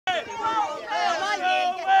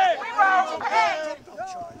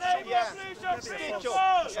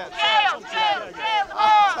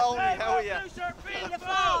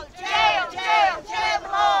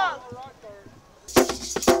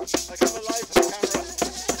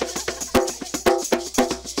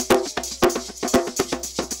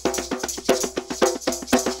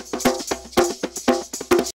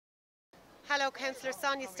Hello, Councillor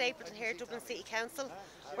Sonia Stapleton here, Dublin City Council.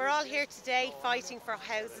 We're all here today fighting for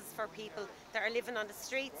houses for people that are living on the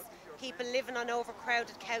streets, people living on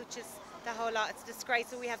overcrowded couches, the whole lot. It's a disgrace.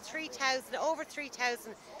 So we have over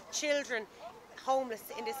 3,000 children homeless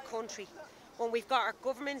in this country. When we've got our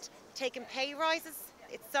government taking pay rises,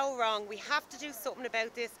 it's so wrong. We have to do something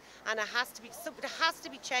about this, and it has to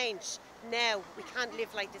be changed now. We can't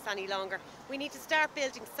live like this any longer. We need to start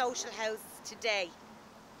building social houses today.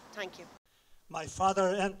 Thank you. My father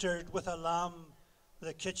entered with a lamb,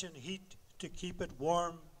 the kitchen heat to keep it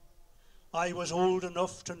warm. I was old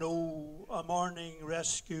enough to know a morning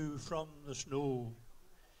rescue from the snow.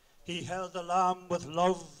 He held the lamb with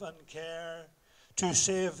love and care to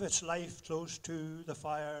save its life close to the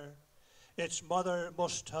fire. Its mother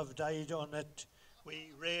must have died on it.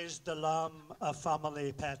 We raised the lamb a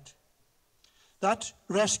family pet. That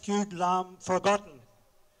rescued lamb forgotten,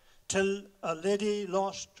 till a lady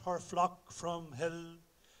lost her flock from hill.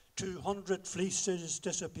 200 fleeces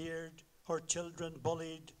disappeared, her children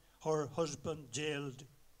bullied, her husband jailed.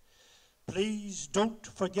 Please don't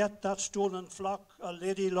forget that stolen flock, a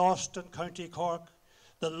lady lost in County Cork.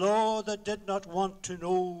 The law that did not want to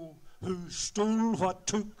know who stole what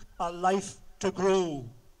took a life to grow.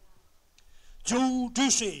 Joe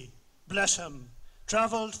Ducey, bless him,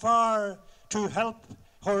 travelled far to help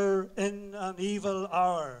her in an evil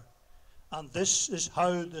hour. And this is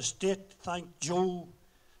how the state thanked Joe.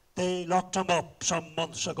 They locked him up some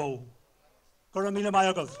months ago. Goramila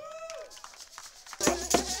Mayagov.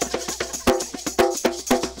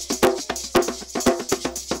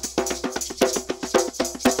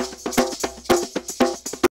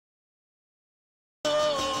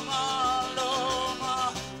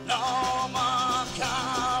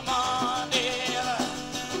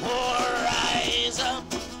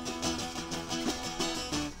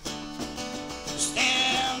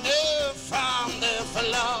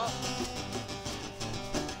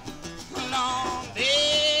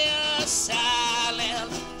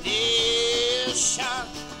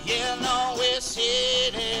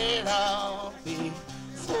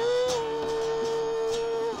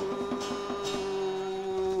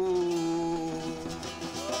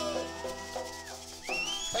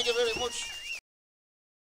 Thank you very much.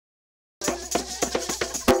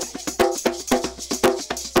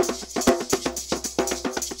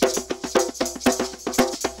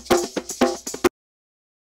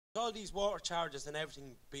 All these water charges and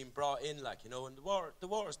everything being brought in, like, you know, and the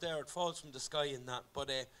water's there, it falls from the sky and that, but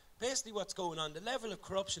basically what's going on, the level of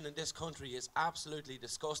corruption in this country is absolutely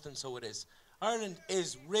disgusting, so it is. Ireland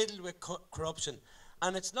is riddled with corruption,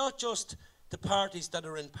 and it's not just the parties that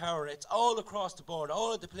are in power, it's all across the board,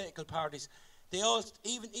 all of the political parties. They all,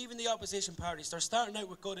 even the opposition parties, they're starting out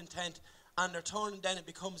with good intent, and they're turning, then it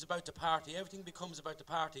becomes about the party. Everything becomes about the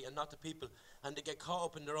party and not the people, and they get caught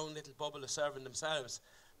up in their own little bubble of serving themselves.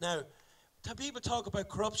 Now, people talk about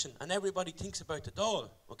corruption, and everybody thinks about the Dáil,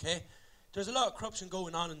 okay? There's a lot of corruption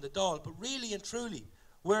going on in the Dáil, but really and truly,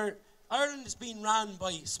 where Ireland is being ran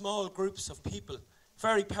by small groups of people,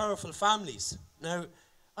 very powerful families. Now,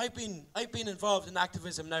 I've been involved in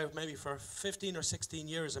activism now maybe for 15 or 16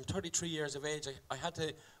 years. I'm 33 years of age. I had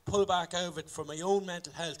to pull back out of it for my own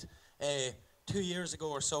mental health 2 years ago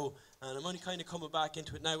or so, and I'm only kind of coming back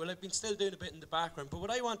into it now. Well, I've been still doing a bit in the background, but what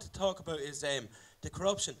I want to talk about is the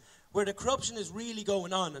corruption, where the corruption is really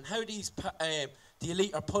going on, and how these the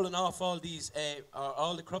elite are pulling off all these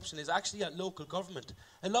all the corruption is actually at local government.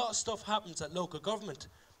 A lot of stuff happens at local government,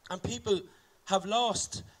 and people have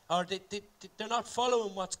lost, or they're not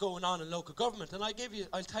following what's going on in local government. And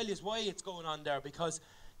I'll tell you why it's going on there, because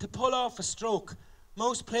to pull off a stroke,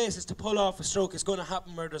 most places to pull off a stroke is going to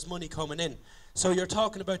happen where there's money coming in. So you're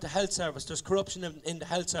talking about the health service. There's corruption in the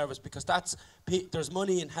health service because there's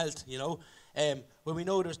money in health, you know. Well, we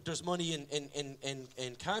know there's money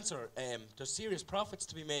in cancer. There's serious profits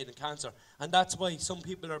to be made in cancer, and that's why some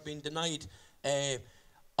people are being denied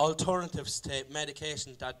alternatives to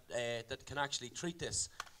medication that can actually treat this.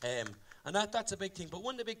 And that's a big thing. But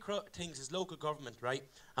one of the big things is local government, right?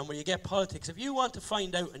 And where you get politics. If you want to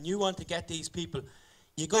find out and you want to get these people,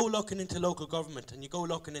 you go looking into local government and you go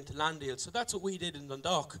looking into land deals. So that's what we did in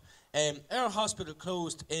Dundalk. Our hospital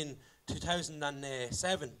closed in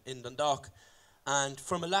 2007 in Dundalk, and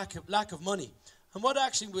from a lack of money. And what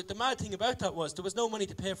actually, the mad thing about that was there was no money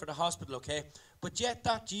to pay for the hospital, okay? But yet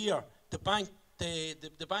that year, the bank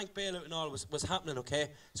bailout and all was happening, okay?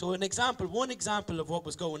 So one example of what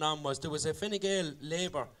was going on was there was a Fine Gael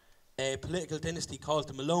Labour political dynasty called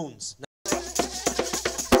the Malones.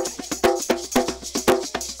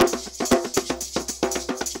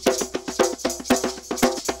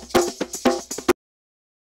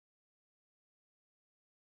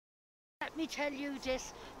 Let me tell you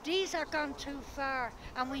this, these are gone too far,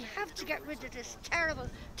 and we have to get rid of this terrible,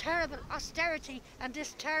 terrible austerity and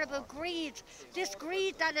this terrible greed. This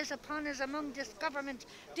greed that is upon us among this government.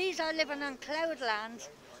 These are living on cloudlands,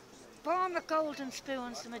 born with golden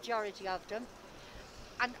spoons, the majority of them.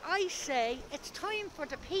 And I say it's time for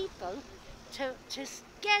the people to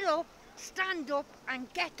get up, stand up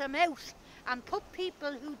and get them out and put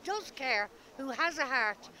people who does care, who has a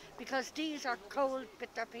heart, because these are cold,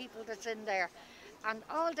 bitter people that's in there. And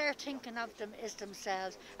all they're thinking of them is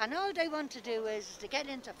themselves. And all they want to do is to get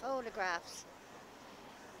into photographs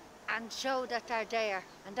and show that they're there,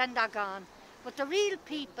 and then they're gone. But the real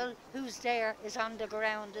people who's there is on the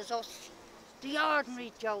ground, is us, the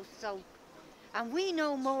ordinary Joe Soap. And we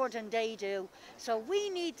know more than they do. So we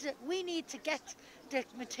need to get the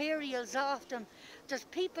materials off them. There's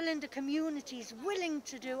people in the communities willing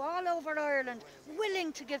to do, all over Ireland,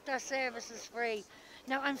 willing to give their services free.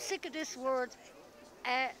 Now I'm sick of this word,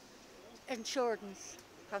 insurance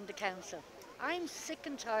from the council. I'm sick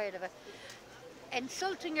and tired of it.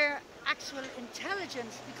 Insulting our actual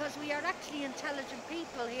intelligence, because we are actually intelligent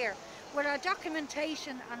people here. With our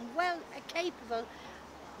documentation and well capable.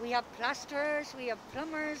 We have plasterers, we have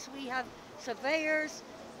plumbers, we have surveyors,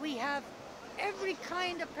 we have every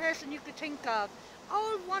kind of person you could think of.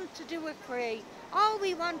 All want to do it free. All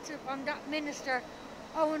we want from that minister,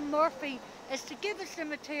 Owen Murphy, is to give us the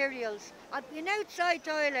materials. I've been outside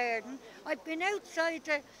Dáil Éireann, I've been outside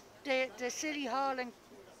the City Hall in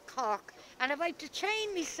Cork, and if I have to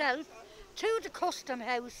chain myself to the Custom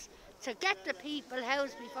House to get the people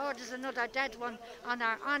housed before there's another dead one on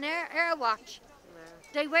our watch.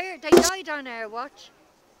 They died on our watch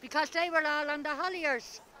because they were all on the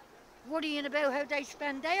hauliers, worrying about how they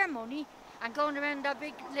spend their money and going around their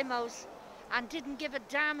big limos, and didn't give a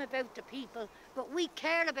damn about the people. But we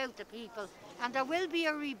care about the people, and there will be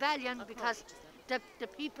a rebellion because the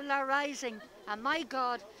people are rising. And my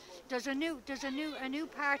God, there's a new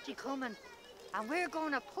party coming, and we're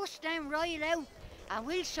going to push them right out, and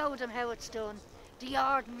we'll show them how it's done. The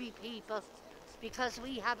ordinary people, because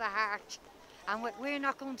we have a heart. And we're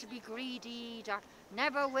not going to be greedy either,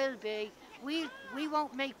 never will be. We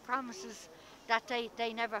won't make promises that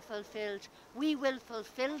they never fulfilled. We will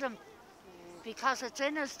fulfill them because it's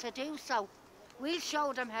in us to do so. We'll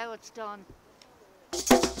show them how it's done.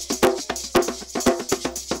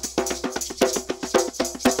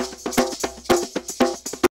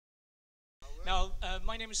 Now,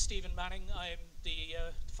 my name is Stephen Manning. I'm the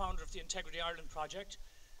founder of the Integrity Ireland project.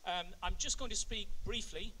 I'm just going to speak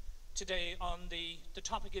briefly today on the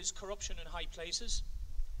topic is corruption in high places,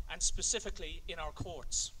 and specifically in our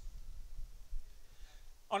courts.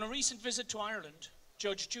 On a recent visit to Ireland,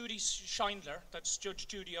 Judge Judy Scheindler, that's Judge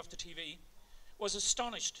Judy of the TV, was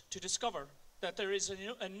astonished to discover that there is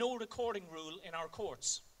a no recording rule in our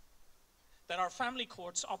courts, that our family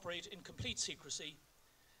courts operate in complete secrecy,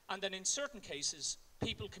 and that in certain cases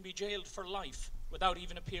people can be jailed for life without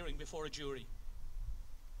even appearing before a jury.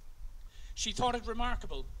 She thought it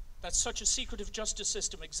remarkable that such a secretive justice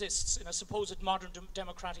system exists in a supposed modern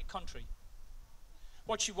democratic country.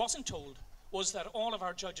 What she wasn't told was that all of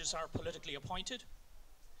our judges are politically appointed,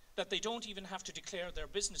 that they don't even have to declare their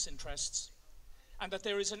business interests, and that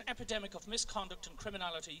there is an epidemic of misconduct and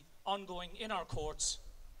criminality ongoing in our courts,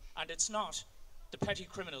 and it's not the petty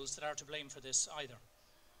criminals that are to blame for this either.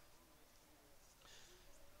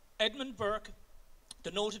 Edmund Burke,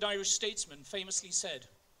 the noted Irish statesman, famously said,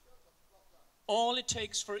 "All it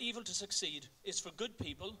takes for evil to succeed is for good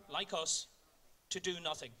people, like us, to do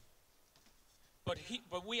nothing."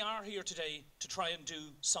 But we are here today to try and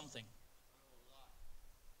do something.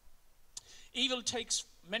 Evil takes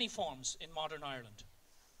many forms in modern Ireland.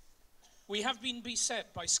 We have been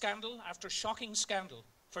beset by scandal after shocking scandal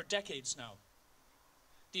for decades now.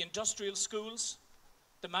 The industrial schools,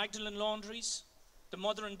 the Magdalen laundries, the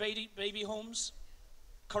mother and baby homes,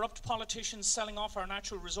 corrupt politicians selling off our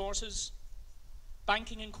natural resources,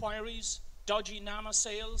 banking inquiries, dodgy NAMA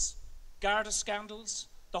sales, Garda scandals,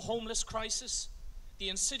 the homeless crisis, the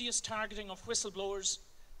insidious targeting of whistleblowers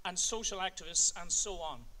and social activists, and so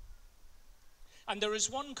on. And there is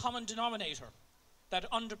one common denominator that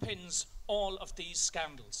underpins all of these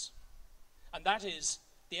scandals, and that is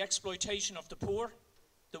the exploitation of the poor,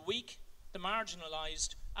 the weak, the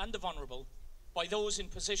marginalised and the vulnerable by those in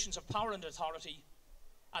positions of power and authority,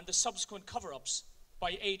 and the subsequent cover-ups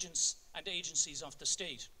by agents and agencies of the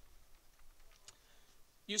state.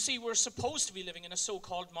 You see, we're supposed to be living in a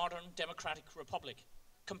so-called modern democratic republic,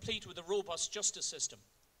 complete with a robust justice system,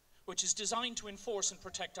 which is designed to enforce and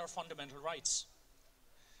protect our fundamental rights.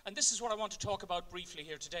 And this is what I want to talk about briefly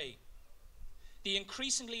here today. The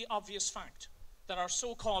increasingly obvious fact that our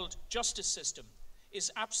so-called justice system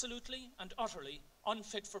is absolutely and utterly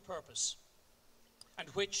unfit for purpose, and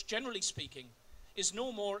which, generally speaking, is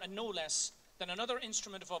no more and no less than another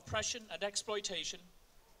instrument of oppression and exploitation,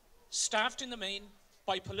 staffed in the main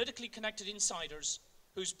by politically connected insiders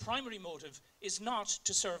whose primary motive is not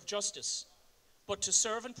to serve justice, but to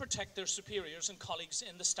serve and protect their superiors and colleagues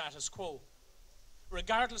in the status quo,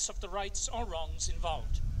 regardless of the rights or wrongs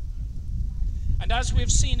involved. And as we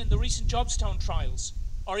have seen in the recent Jobstown trials,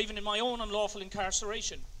 or even in my own unlawful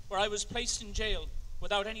incarceration, where I was placed in jail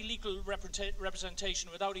without any legal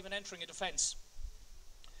representation, without even entering a defence,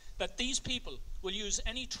 that these people will use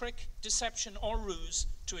any trick, deception or ruse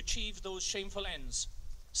to achieve those shameful ends,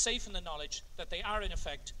 safe in the knowledge that they are in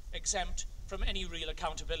effect exempt from any real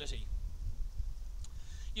accountability.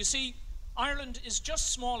 You see, Ireland is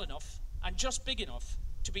just small enough and just big enough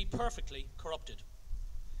to be perfectly corrupted.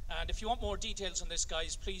 And if you want more details on this,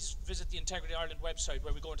 guys, please visit the Integrity Ireland website,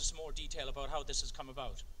 where we go into some more detail about how this has come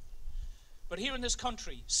about. But here in this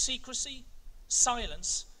country, secrecy,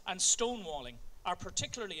 silence and stonewalling are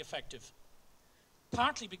particularly effective,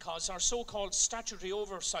 partly because our so-called statutory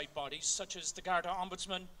oversight bodies, such as the Garda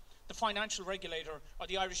Ombudsman, the Financial Regulator or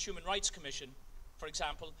the Irish Human Rights Commission, for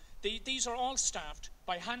example, these are all staffed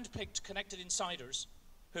by hand-picked connected insiders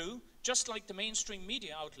who, just like the mainstream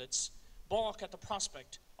media outlets, balk at the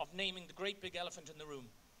prospect of naming the great big elephant in the room,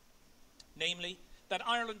 namely that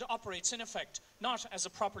Ireland operates in effect not as a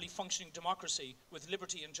properly functioning democracy with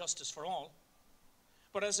liberty and justice for all,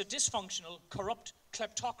 but as a dysfunctional, corrupt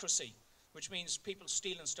kleptocracy, which means people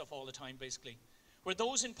stealing stuff all the time, basically, where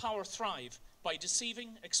those in power thrive by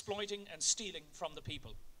deceiving, exploiting and stealing from the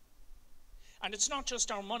people. And it's not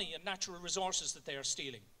just our money and natural resources that they are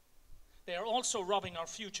stealing. They are also robbing our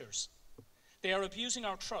futures. They are abusing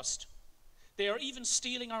our trust. They are even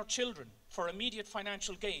stealing our children for immediate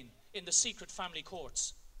financial gain in the secret family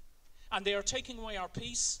courts. And they are taking away our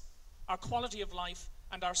peace, our quality of life,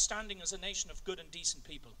 and our standing as a nation of good and decent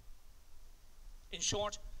people. In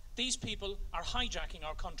short, these people are hijacking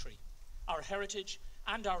our country, our heritage,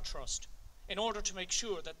 and our trust in order to make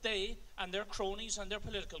sure that they and their cronies and their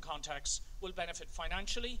political contacts will benefit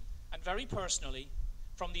financially and very personally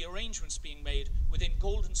from the arrangements being made within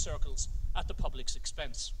golden circles at the public's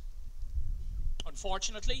expense.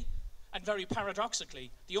 Unfortunately, and very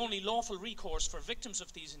paradoxically, the only lawful recourse for victims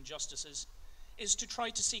of these injustices is to try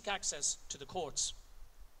to seek access to the courts.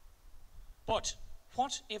 But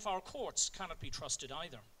what if our courts cannot be trusted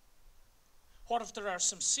either? What if there are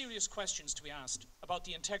some serious questions to be asked about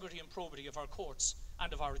the integrity and probity of our courts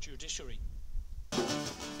and of our judiciary?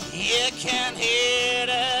 You can hear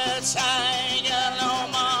the